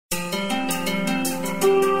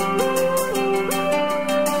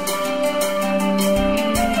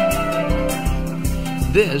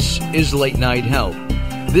This is Late Night Health.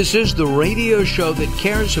 This is the radio show that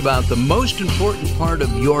cares about the most important part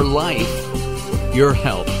of your life, your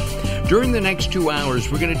health. During the next 2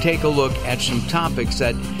 hours, we're going to take a look at some topics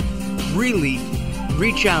that really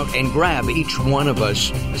reach out and grab each one of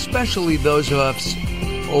us, especially those of us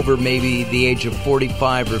over maybe the age of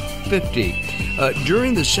 45 or 50.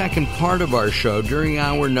 During the second part of our show, during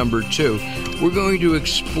hour number 2, we're going to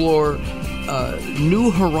explore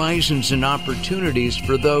new horizons and opportunities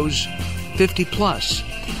for those 50 plus.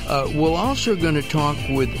 We're also going to talk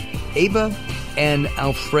with Ava and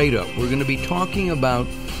Alfredo. We're going to be talking about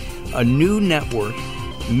a new network,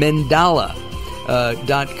 Mandala.com.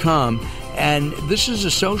 And this is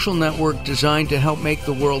a social network designed to help make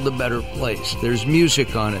the world a better place. There's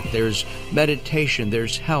music on it. There's meditation.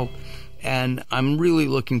 There's health. And I'm really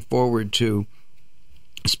looking forward to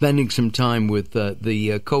spending some time with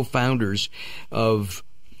the co-founders of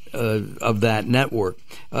that network.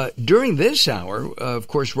 During this hour, of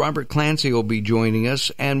course, Robert Clancy will be joining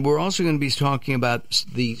us, and we're also going to be talking about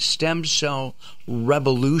the stem cell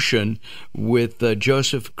revolution with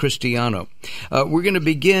Joseph Cristiano. We're going to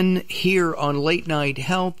begin here on Late Night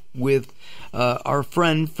Health with our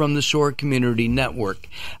friend from the SOAR Community Network.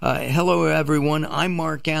 Hello, everyone. I'm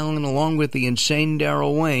Mark Alyn, along with the insane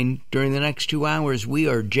Daryl Wayne. During the next 2 hours, we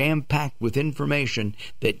are jam-packed with information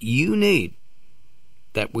that you need,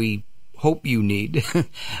 that we hope you need,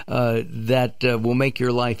 that will make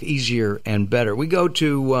your life easier and better. We go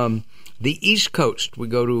to the East Coast. We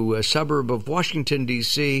go to a suburb of Washington,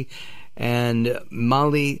 D.C., and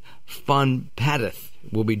Molly Phonpadith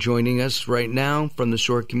will be joining us right now from the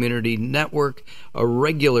SOAR Community Network, a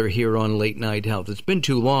regular here on Late Night Health. It's been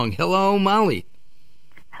too long. Hello, Molly.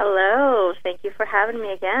 Hello. Thank you for having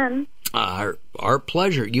me again. Our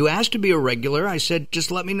pleasure. You asked to be a regular. I said,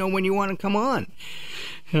 just let me know when you want to come on.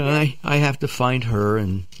 I have to find her,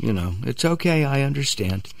 and, it's okay. I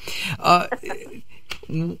understand. As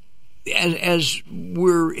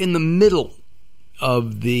we're in the middle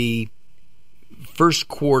of the first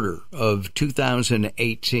quarter of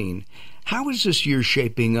 2018, how is this year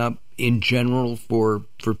shaping up in general for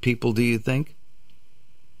people, do you think?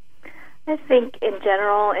 I think in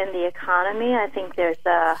general in the economy, I think there's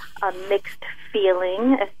a mixed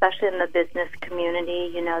feeling, especially in the business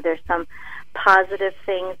community. There's some positive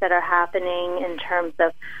things that are happening in terms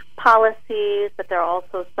of policies, but there are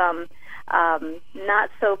also some not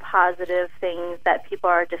so positive things that people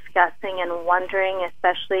are discussing and wondering,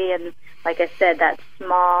 especially in, like I said, that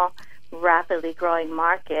small, rapidly growing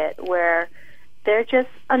market where they're just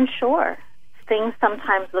unsure. Things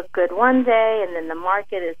sometimes look good one day, and then the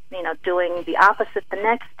market is, doing the opposite the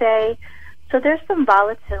next day. So there's some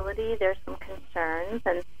volatility, there's some concerns,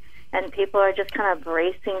 and people are just kind of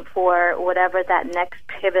bracing for whatever that next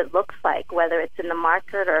pivot looks like, whether it's in the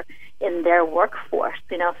market or in their workforce.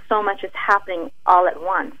 So much is happening all at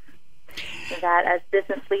once that as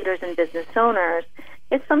business leaders and business owners,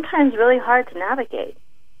 it's sometimes really hard to navigate.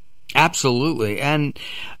 Absolutely. And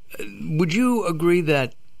would you agree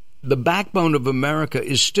that the backbone of America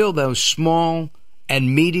is still those small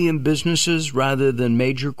and medium businesses rather than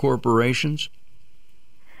major corporations?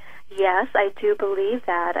 Yes, I do believe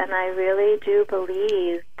that, and I really do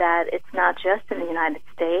believe that it's not just in the United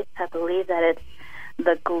States. I believe that it's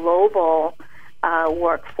the global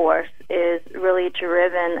workforce is really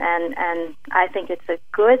driven, and I think it's a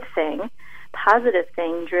good thing, positive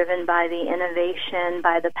thing, driven by the innovation,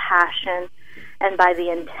 by the passion, and by the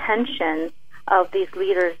intention of these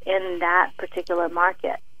leaders in that particular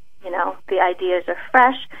market. The ideas are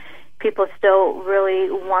fresh. People still really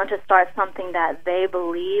want to start something that they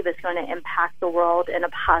believe is going to impact the world in a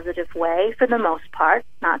positive way for the most part,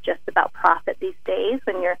 not just about profit these days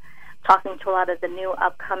when you're talking to a lot of the new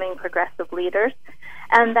upcoming progressive leaders.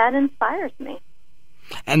 And that inspires me.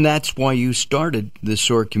 And that's why you started the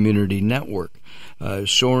SOAR Community Network,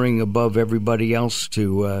 soaring above everybody else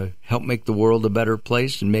to help make the world a better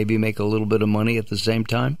place and maybe make a little bit of money at the same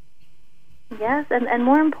time? Yes, and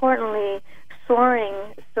more importantly, soaring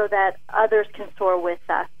so that others can soar with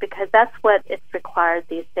us, because that's what it's required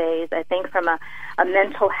these days. I think from a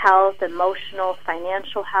mental health, emotional,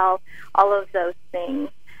 financial health, all of those things,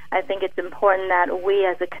 I think it's important that we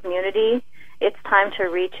as a community, it's time to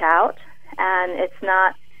reach out. And it's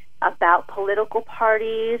not about political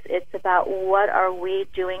parties. It's about what are we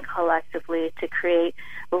doing collectively to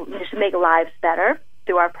make lives better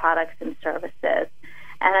through our products and services.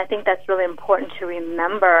 And I think that's really important to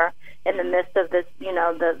remember in the midst of this,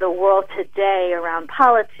 the world today around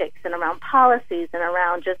politics and around policies and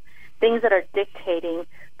around just things that are dictating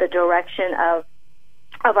the direction of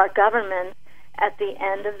our governments at the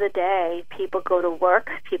end of the day, people go to work,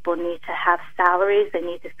 people need to have salaries, they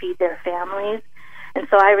need to feed their families. And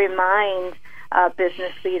so I remind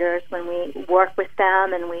business leaders when we work with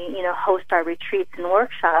them and we, host our retreats and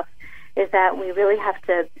workshops, is that we really have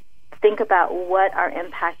to think about what our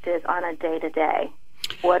impact is on a day-to-day.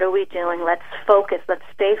 What are we doing? Let's focus. Let's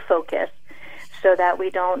stay focused so that we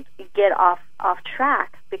don't get off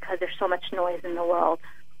track because there's so much noise in the world.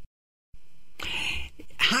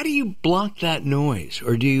 How do you block that noise,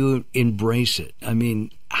 or do you embrace it? I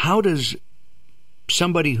mean, how does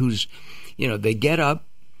somebody who's, they get up,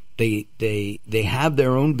 they have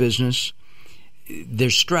their own business, they're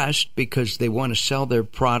stressed because they want to sell their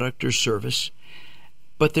product or service,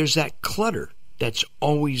 but there's that clutter that's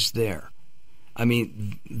always there. I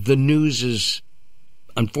mean, the news is,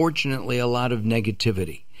 unfortunately, a lot of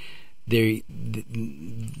negativity. The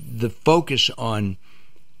focus on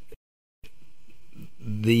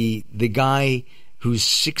the guy who's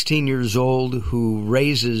 16 years old who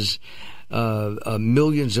raises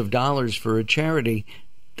millions of dollars for a charity,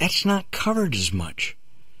 that's not covered as much.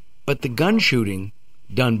 But the gun shooting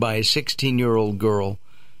done by a 16-year-old girl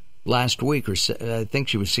last week, or I think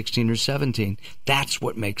she was 16 or 17, that's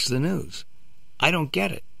what makes the news. I don't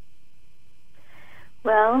get it.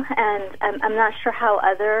 Well, and I'm not sure how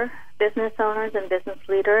other business owners and business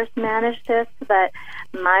leaders manage this, but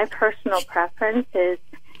my personal preference is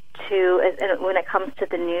to, when it comes to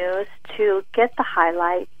the news, to get the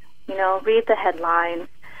highlights, read the headlines,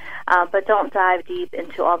 but don't dive deep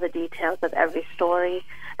into all the details of every story.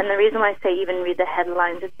 And the reason why I say even read the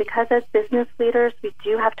headlines is because as business leaders, we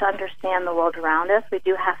do have to understand the world around us. We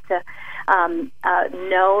do have to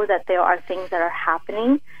know that there are things that are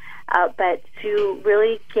happening. But to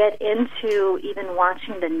really get into even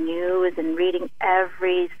watching the news and reading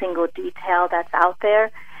every single detail that's out there,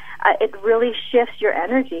 it really shifts your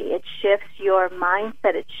energy. It shifts your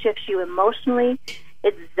mindset. It shifts you emotionally.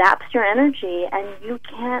 It zaps your energy, and you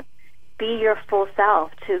can't be your full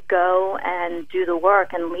self to go and do the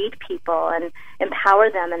work and lead people and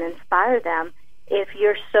empower them and inspire them if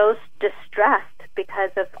you're so distressed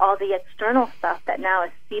because of all the external stuff that now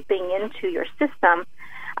is seeping into your system.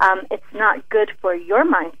 It's not good for your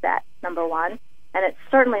mindset, number one, and it's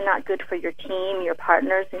certainly not good for your team, your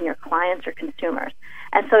partners, and your clients or consumers.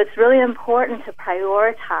 And so it's really important to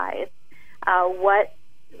prioritize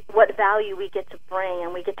what value we get to bring,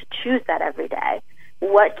 and we get to choose that every day.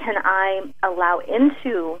 What can I allow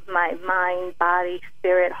into my mind, body,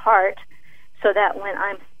 spirit, heart, so that when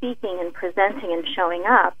I'm speaking and presenting and showing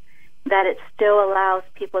up, that it still allows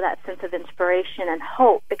people that sense of inspiration and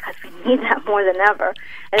hope, because we need that more than ever.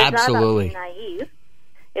 And it's Absolutely. Not about being naive.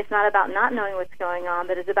 It's not about not knowing what's going on,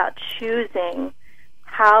 but it's about choosing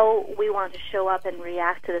how we want to show up and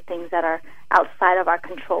react to the things that are outside of our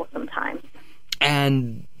control sometimes.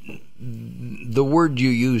 And the word you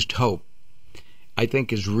used, hope, I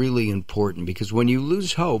think is really important, because when you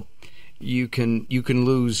lose hope, you can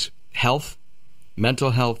lose health,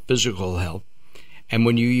 mental health, physical health. And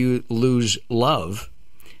when you lose love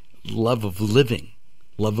of living,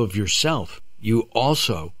 love of yourself, you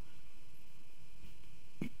also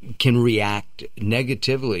can react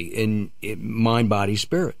negatively in mind, body,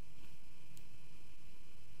 spirit.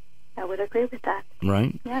 I would agree with that.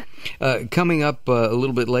 Right? Yes. Coming up a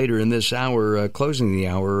little bit later in this hour, closing the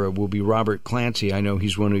hour, will be Robert Clancy. I know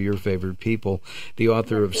he's one of your favorite people, the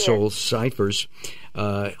author of Soul Ciphers.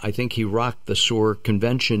 I think he rocked the SOAR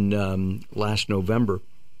convention last November.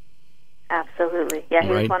 Absolutely. Yeah, he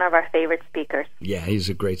was one of our favorite speakers. Yeah, he's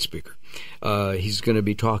a great speaker. He's going to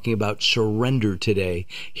be talking about surrender today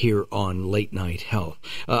here on Late Night Health.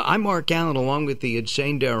 I'm Mark Alyn, along with the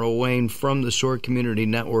insane Daryl Wayne from the SOAR Community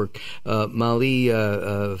Network, Mali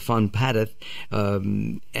Phonpadith,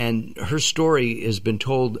 and her story has been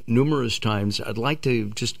told numerous times. I'd like to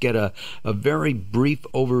just get a very brief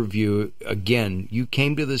overview. Again, you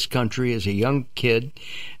came to this country as a young kid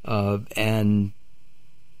and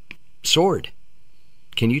soared.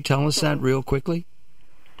 Can you tell us that real quickly?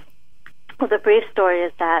 Well, the brief story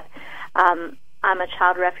is that I'm a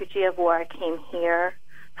child refugee of war. I came here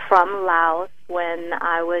from Laos when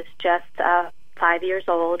I was just 5 years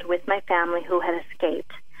old with my family, who had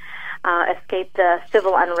escaped the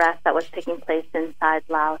civil unrest that was taking place inside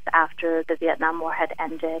Laos after the Vietnam War had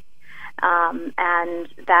ended. And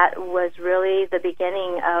that was really the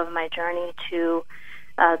beginning of my journey to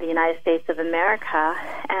the United States of America.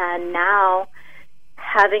 And now,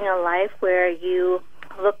 having a life where you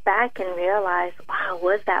look back and realize, wow,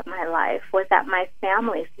 was that my life? Was that my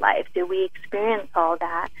family's life? Did we experience all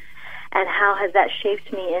that? And how has that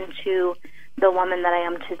shaped me into the woman that I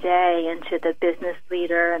am today into the business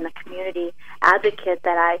leader and the community advocate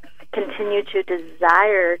that I continue to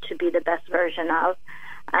desire to be the best version of.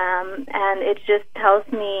 And it just tells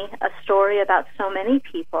me a story about so many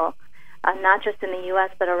people, not just in the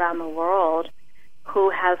U.S. but around the world,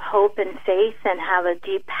 who have hope and faith and have a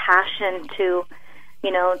deep passion to,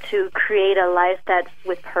 to create a life that's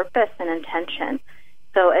with purpose and intention.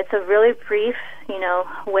 So it's a really brief,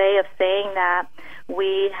 way of saying that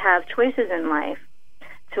we have choices in life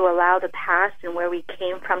to allow the past and where we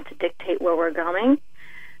came from to dictate where we're going,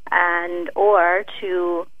 or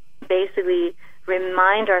to basically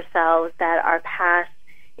remind ourselves that our past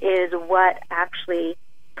is what actually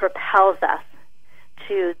propels us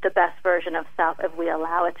to the best version of self if we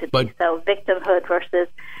allow it to be. So victimhood versus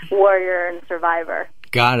warrior and survivor.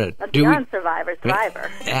 Got it. Beyond survivor.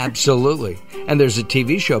 Absolutely. And there's a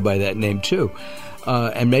TV show by that name, too.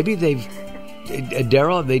 And maybe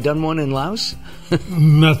Daryl, have they done one in Laos?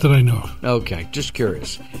 Not that I know. Okay, just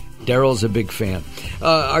curious. Daryl's a big fan.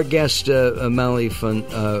 Our guest, Molly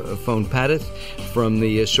Phonpadith from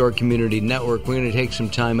the SOAR Community Network. We're going to take some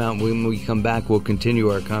time out, and when we come back, we'll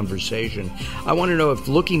continue our conversation. I want to know if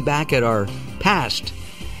looking back at our past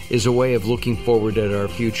is a way of looking forward at our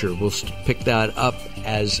future. We'll pick that up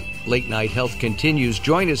as Late Night Health continues.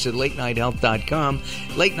 Join us at latenighthealth.com,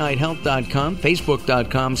 latenighthealth.com,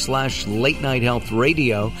 facebook.com/Late Night Health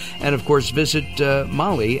Radio, and of course visit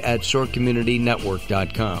Molly at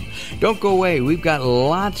SOARCommunityNetwork.com. Don't go away. We've got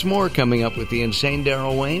lots more coming up with the insane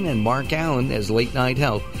Daryl Wayne and Mark Alyn as Late Night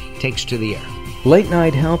Health takes to the air. Late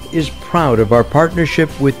Night Health is proud of our partnership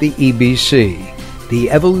with the EBC, the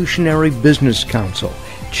Evolutionary Business Council.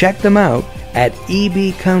 Check them out at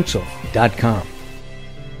ebcouncil.com.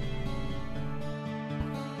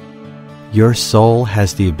 Your soul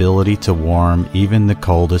has the ability to warm even the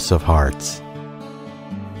coldest of hearts.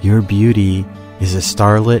 Your beauty is a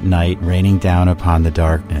starlit night raining down upon the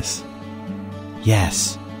darkness.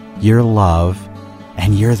 Yes, you're love,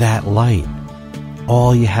 and you're that light.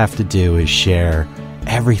 All you have to do is share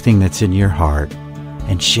everything that's in your heart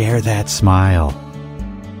and share that smile.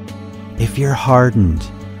 If you're hardened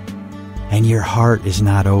and your heart is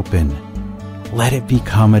not open, let it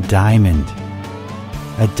become a diamond.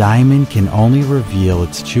 A diamond can only reveal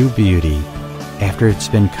its true beauty after it's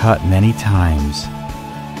been cut many times.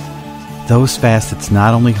 Those facets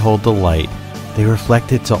not only hold the light, they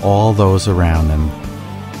reflect it to all those around them.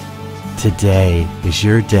 Today is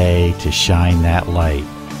your day to shine that light.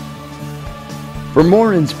 For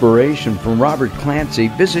more inspiration from Robert Clancy,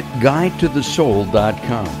 visit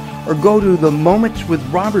guidetothesoul.com or go to the Moments with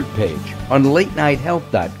Robert page on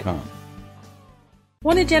latenighthealth.com.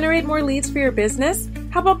 Want to generate more leads for your business?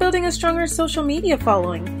 How about building a stronger social media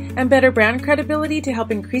following and better brand credibility to help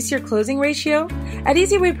increase your closing ratio? At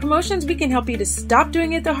Easy Way Promotions, we can help you to stop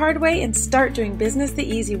doing it the hard way and start doing business the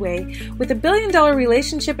easy way. With $1 billion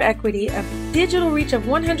relationship equity, a digital reach of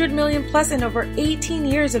 100 million plus, and over 18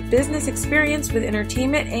 years of business experience with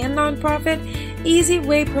entertainment and nonprofit, Easy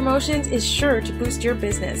Way Promotions is sure to boost your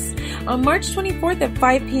business. On March 24th at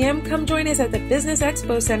 5 p.m., come join us at the Business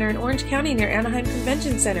Expo Center in Orange County near Anaheim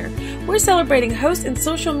Convention Center. We're celebrating host and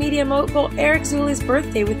social media mogul Eric Zuli's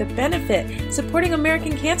birthday with a benefit supporting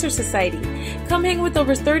American Cancer Society. Come hang with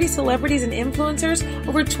over 30 celebrities and influencers,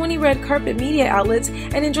 over 20 red carpet media outlets,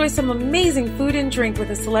 and enjoy some amazing food and drink with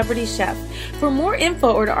a celebrity chef. For more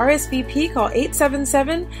info or to RSVP, call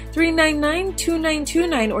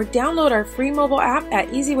 877-399-2929 or download our free mobile app at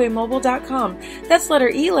easywaymobile.com. That's letter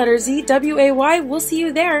E, letter Z, W-A-Y. We'll see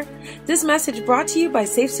you there. This message brought to you by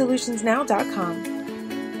SafeSolutionsNow.com.